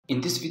In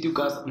this video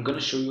guys, I'm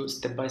gonna show you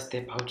step by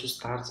step how to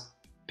start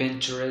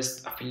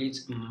Pinterest affiliate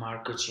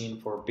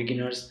marketing for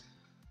beginners.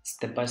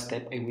 Step by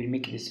step, I will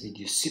make this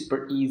video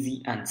super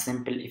easy and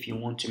simple. If you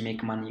want to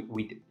make money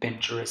with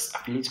Pinterest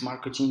affiliate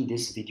marketing,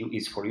 this video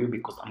is for you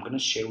because I'm gonna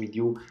share with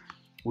you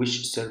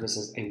which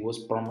services I was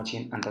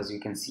promoting, and as you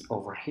can see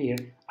over here,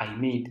 I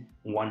made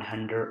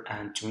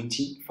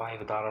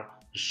 $125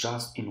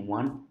 just in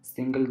one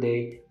single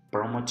day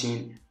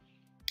promoting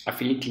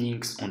affiliate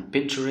links on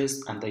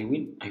Pinterest. And I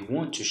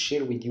want to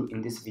share with you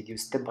in this video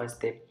step by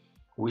step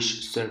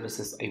which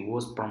services I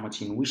was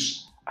promoting, which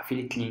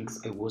affiliate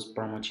links I was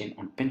promoting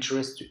on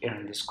Pinterest to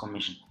earn this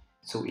commission.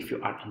 So if you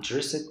are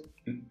interested,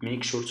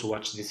 make sure to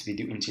watch this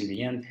video until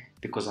the end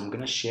because I'm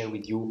gonna share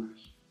with you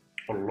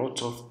a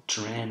lot of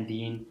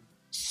trending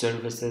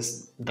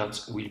services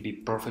that will be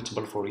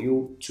profitable for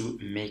you to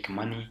make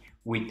money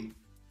with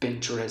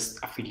Pinterest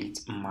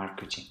affiliate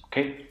marketing.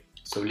 Okay,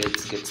 so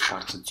let's get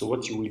started. So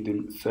what you will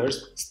do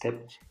first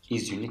step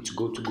is you need to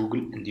go to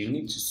Google and you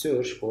need to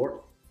search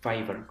for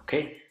Fiverr.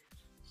 Okay,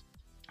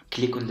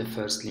 click on the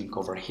first link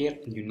over here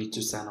and you need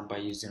to sign up by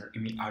using your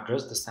email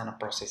address. The sign up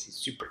process is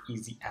super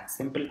easy and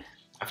simple.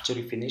 After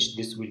you finish,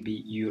 this will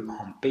be your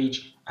home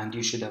page and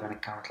you should have an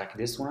account like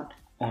this one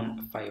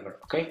on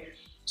Fiverr. Okay,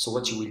 so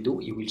what you will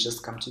do, you will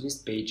just come to this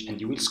page and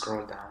you will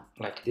scroll down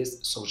like this.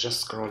 So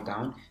just scroll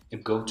down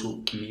and go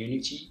to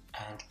community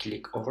and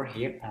click over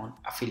here on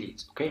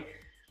affiliate. Okay,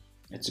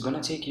 it's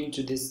gonna take you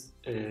to this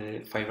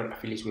Fiverr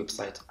affiliate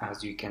website,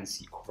 as you can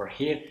see over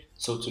here.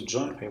 So to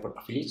join Fiverr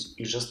affiliate,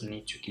 you just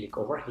need to click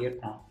over here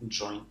on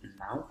join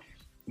now.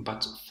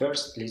 But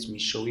first, let me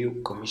show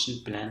you commission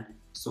plan.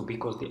 So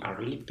because they are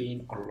really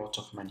paying a lot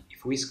of money,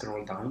 if we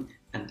scroll down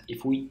and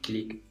if we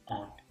click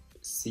on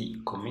see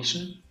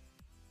commission,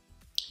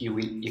 you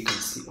can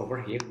see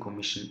over here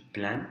commission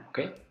plan.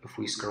 Okay, if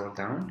we scroll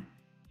down,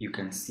 you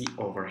can see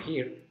over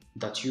here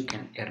that you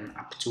can earn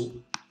up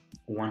to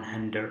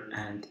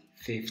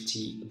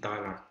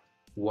 $150.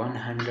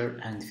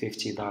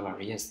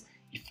 $150. Yes,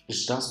 if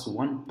just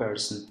one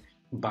person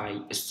buy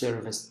a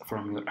service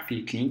from your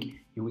affiliate link,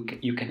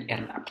 you can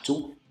earn up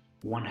to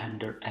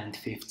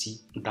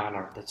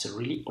 $150. That's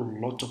really a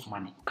lot of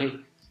money. Okay,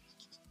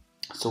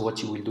 so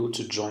what you will do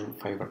to join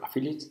Fiverr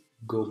affiliate,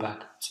 go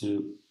back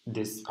to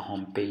this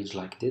home page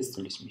like this.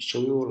 So let me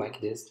show you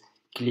like this.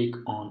 Click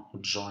on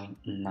join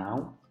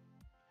now.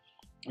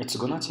 It's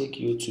gonna take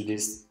you to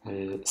this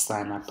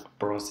sign up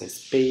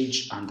process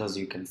page, and as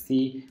you can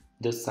see,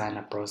 the sign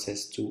up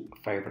process to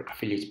Fiverr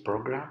affiliate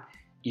program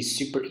is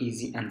super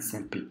easy and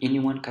simple.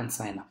 Anyone can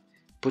sign up.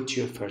 Put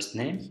your first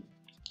name,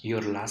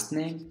 your last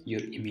name,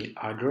 your email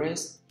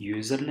address,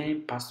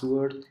 username,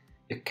 password,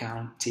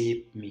 account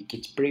type, make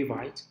it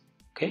private.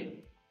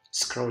 Okay,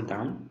 scroll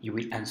down, you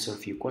will answer a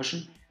few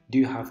questions. Do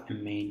you have a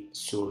main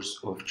source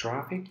of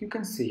traffic? You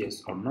can say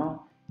yes or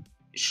no.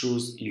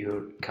 Choose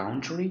your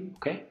country.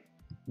 Okay,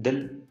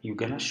 then you're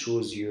gonna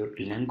choose your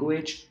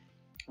language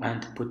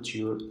and put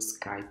your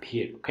Skype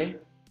here. Okay,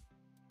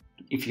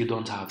 if you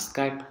don't have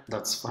Skype,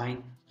 that's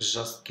fine,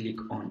 just click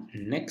on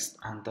next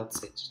and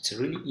that's it. It's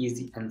really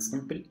easy and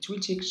simple. It will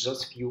take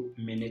just a few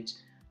minutes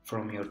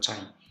from your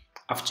time.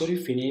 After you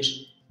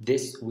finish,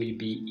 this will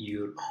be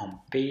your home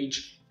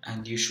page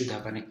and you should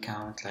have an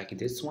account like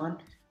this one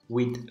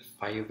with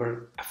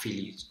Fiverr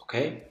affiliate.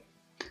 Okay,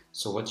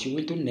 so what you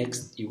will do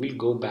next, you will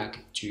go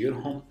back to your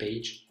home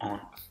page on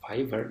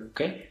Fiverr.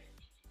 Okay,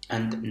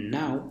 and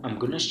now I'm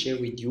gonna share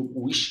with you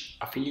which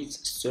affiliate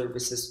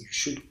services you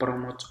should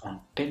promote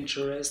on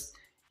Pinterest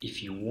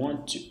if you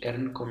want to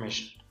earn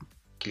commission.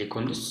 Click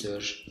on the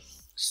search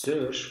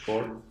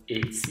for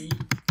Etsy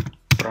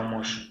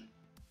promotion.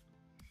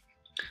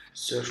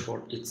 Search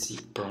for Etsy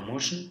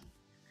promotion.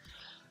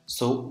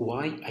 So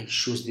why I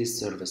choose this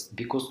service?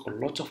 Because a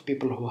lot of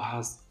people who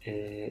has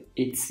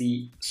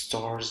Etsy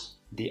stores,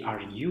 they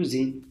are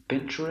using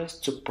Pinterest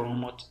to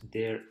promote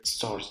their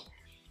stores.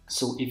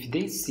 So if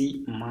they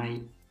see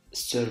my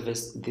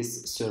service,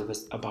 this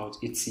service about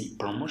Etsy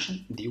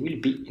promotion, they will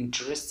be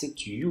interested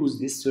to use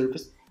this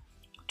service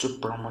to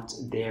promote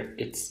their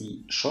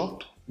Etsy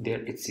shop, their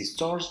Etsy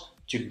stores,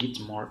 to get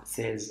more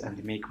sales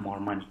and make more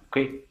money.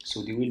 Okay,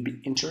 so they will be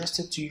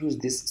interested to use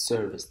this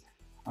service.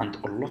 And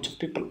a lot of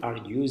people are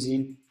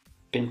using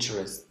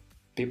Pinterest.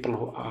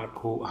 People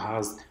who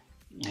has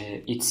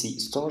Etsy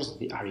stores,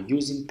 they are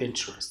using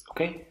Pinterest.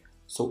 Okay,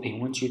 so I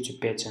want you to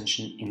pay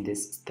attention in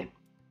this step.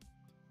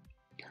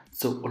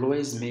 So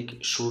always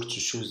make sure to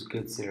choose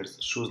good sellers.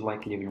 Choose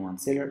like level 1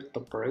 seller,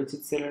 top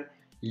rated seller,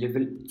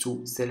 level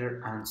 2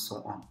 seller, and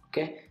so on.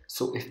 Okay,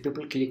 so if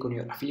people click on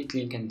your affiliate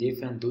link and they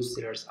find those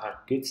sellers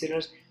are good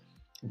sellers,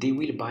 they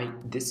will buy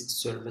this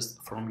service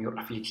from your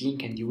affiliate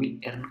link and you will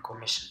earn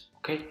commission.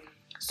 Okay,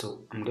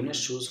 so I'm gonna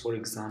choose, for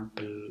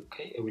example,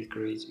 okay, I will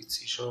create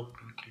Etsy shop,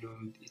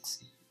 include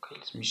Etsy. Okay,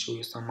 let me show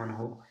you someone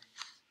who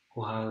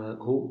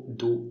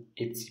do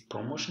Etsy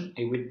promotion.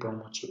 I will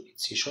promote your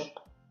Etsy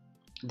shop.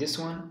 This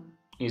one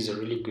is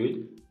really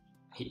good.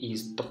 He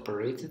is top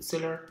rated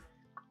seller.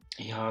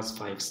 He has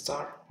 5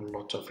 stars, a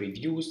lot of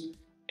reviews.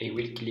 I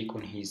will click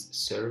on his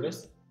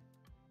service.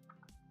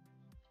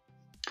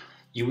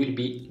 you will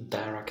be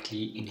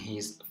directly in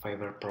his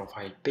Fiverr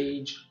profile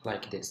page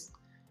like this.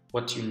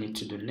 What you need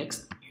to do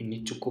next, you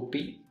need to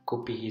copy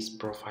his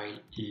profile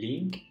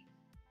link,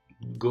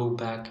 go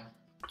back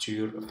to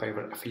your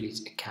Fiverr affiliate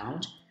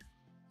account,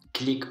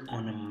 click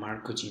on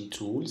marketing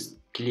tools,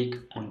 click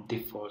on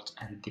default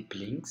and deep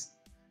links,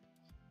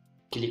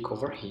 click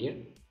over here,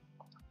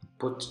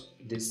 put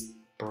this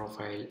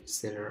profile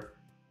seller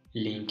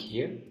link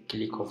here,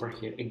 click over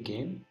here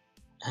again,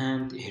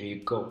 and here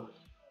you go.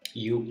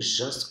 You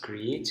just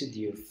created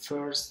your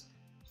first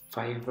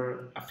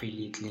Fiverr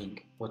affiliate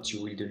link. What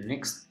you will do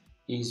next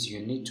is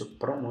you need to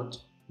promote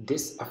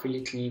this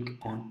affiliate link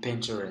on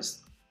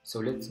Pinterest. So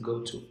let's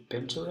go to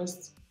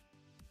Pinterest.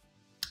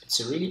 It's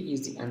really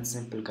easy and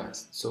simple,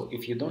 guys. So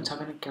if you don't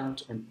have an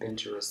account on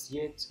Pinterest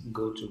yet,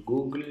 go to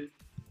Google.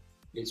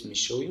 Let me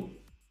show you.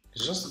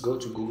 Just go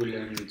to Google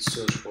and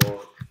search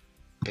for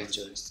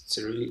Pinterest. It's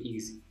really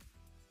easy.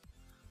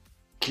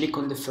 Click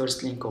on the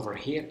first link over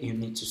here. You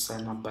need to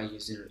sign up by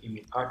using your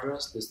email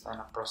address. The sign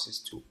up process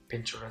to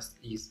Pinterest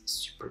is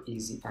super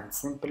easy and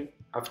simple.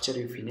 After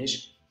you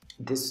finish,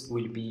 this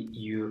will be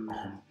your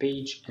home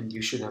page and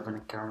you should have an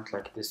account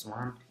like this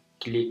one.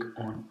 Click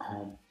on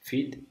home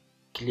feed,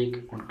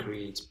 click on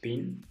create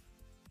pin.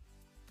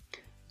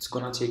 It's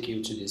gonna take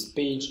you to this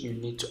page. You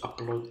need to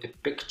upload a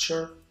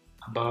picture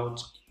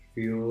about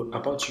your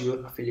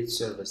affiliate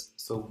service.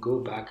 So go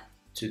back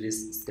to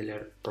this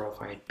seller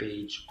profile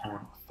page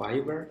on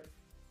Fiverr,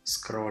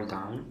 scroll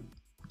down,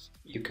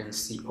 you can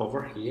see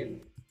over here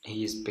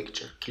his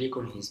picture. Click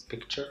on his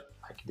picture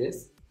like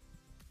this.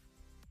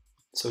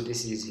 So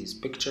this is his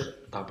picture.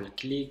 Double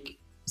click,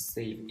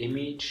 save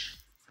image.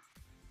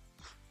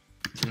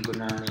 I'm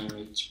gonna name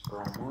it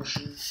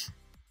promotion.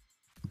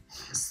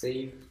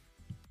 Save.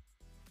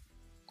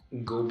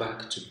 Go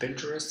back to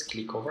Pinterest,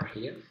 click over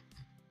here,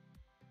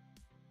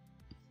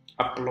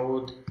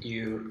 upload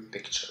your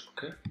picture,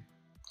 okay,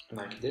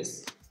 like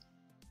this.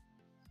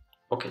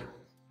 Okay,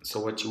 so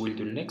what you will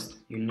do next,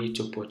 you need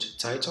to put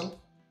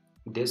title,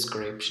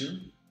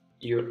 description,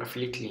 your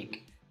affiliate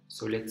link.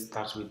 So let's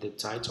start with the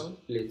title.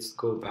 Let's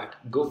go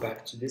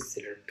back to this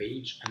seller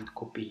page and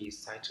copy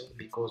his title,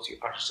 because you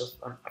are just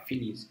an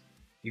affiliate,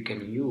 you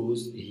can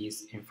use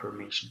his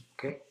information.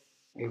 Okay,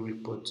 I will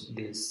put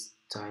this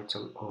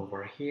title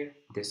over here,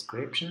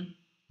 description.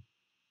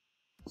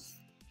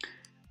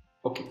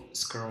 Okay,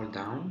 scroll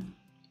down,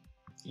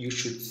 you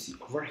should see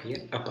over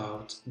here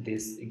about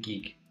this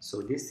gig.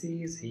 So this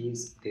is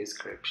his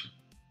description.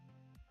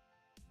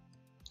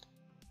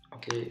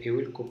 Okay, I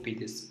will copy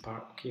this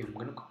part. Okay, I'm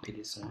gonna copy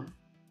this one.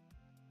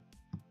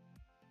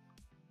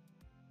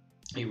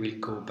 I will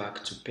go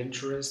back to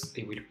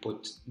Pinterest. I will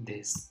put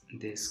this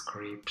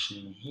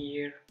description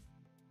here.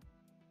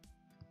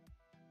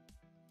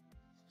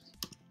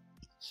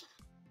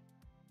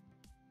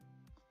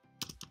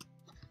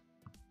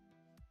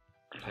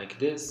 Like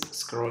this,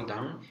 scroll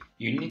down,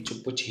 you need to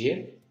put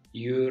here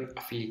your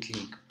affiliate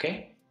link.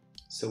 Okay,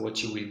 so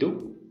what you will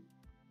do,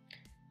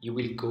 you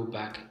will go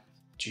back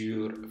to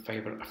your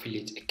Fiverr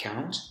affiliate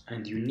account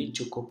and you need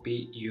to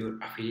copy your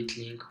affiliate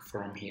link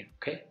from here.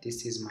 Okay,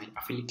 this is my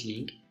affiliate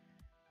link.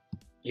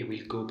 I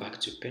will go back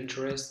to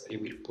Pinterest, I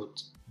will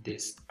put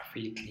this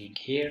affiliate link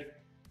here,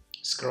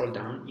 scroll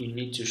down, you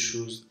need to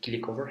choose,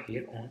 click over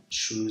here on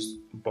choose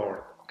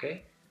board.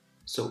 Okay,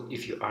 so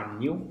if you are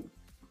new,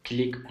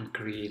 click on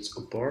create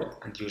a board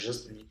and you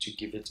just need to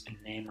give it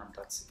a name, and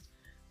that's it.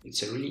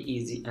 It's really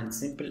easy and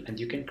simple, and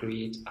you can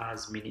create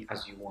as many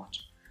as you want.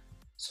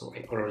 So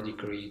I already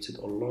created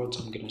a lot.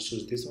 I'm gonna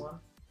choose this one.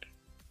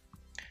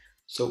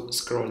 So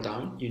scroll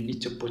down, you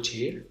need to put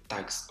here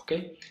tags.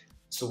 Okay,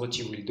 so what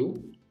you will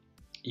do,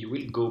 you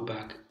will go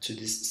back to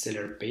this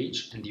seller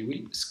page and you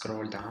will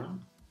scroll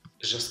down,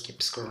 just keep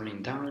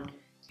scrolling down.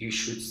 You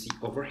should see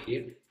over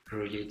here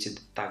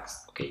related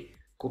tags. Okay,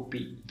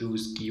 copy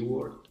those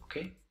keywords.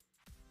 Okay,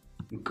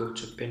 go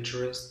to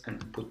Pinterest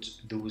and put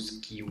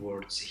those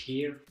keywords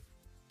here.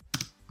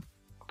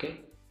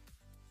 Okay,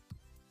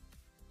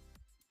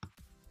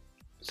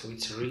 so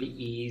it's really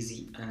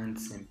easy and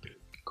simple.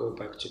 Go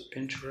back to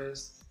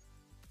Pinterest,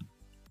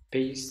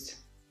 paste,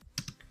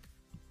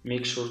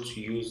 make sure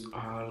to use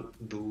all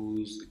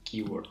those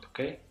keywords.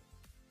 Okay,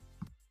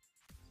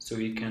 so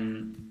you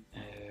can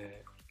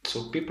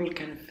so people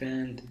can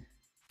find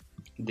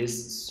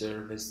this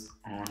service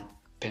on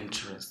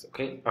Pinterest.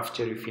 Okay,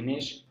 after you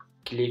finish,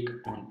 click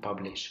on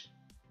publish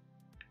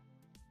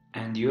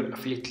and your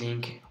affiliate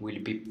link will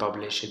be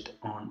published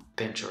on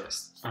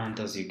Pinterest. And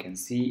as you can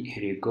see,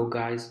 here you go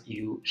guys,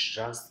 you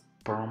just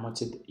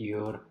promoted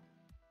your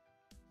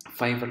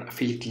Fiverr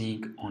affiliate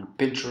link on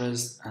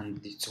Pinterest, and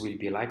it will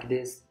be like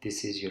this.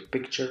 This is your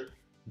picture,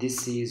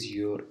 this is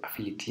your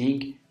affiliate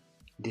link,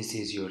 this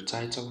is your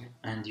title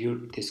and your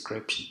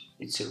description.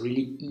 It's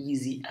really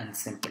easy and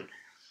simple.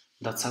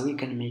 That's how you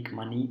can make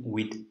money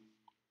with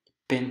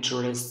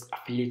Pinterest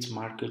affiliate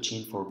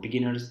marketing for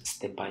beginners,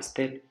 step by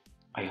step.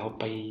 I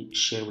hope I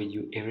share with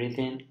you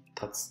everything.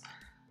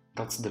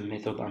 That's the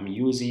method I'm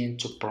using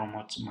to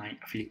promote my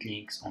affiliate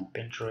links on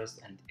Pinterest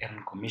and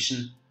earn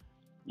commission.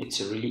 It's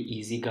really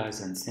easy,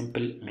 guys, and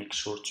simple. Make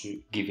sure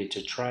to give it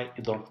a try.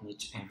 You don't need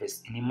to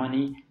invest any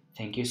money.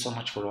 Thank you so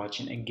much for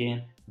watching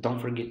again. Don't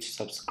forget to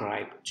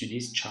subscribe to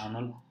this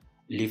channel,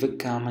 leave a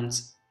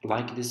comment,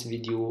 like this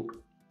video,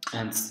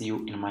 and see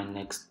you in my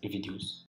next videos.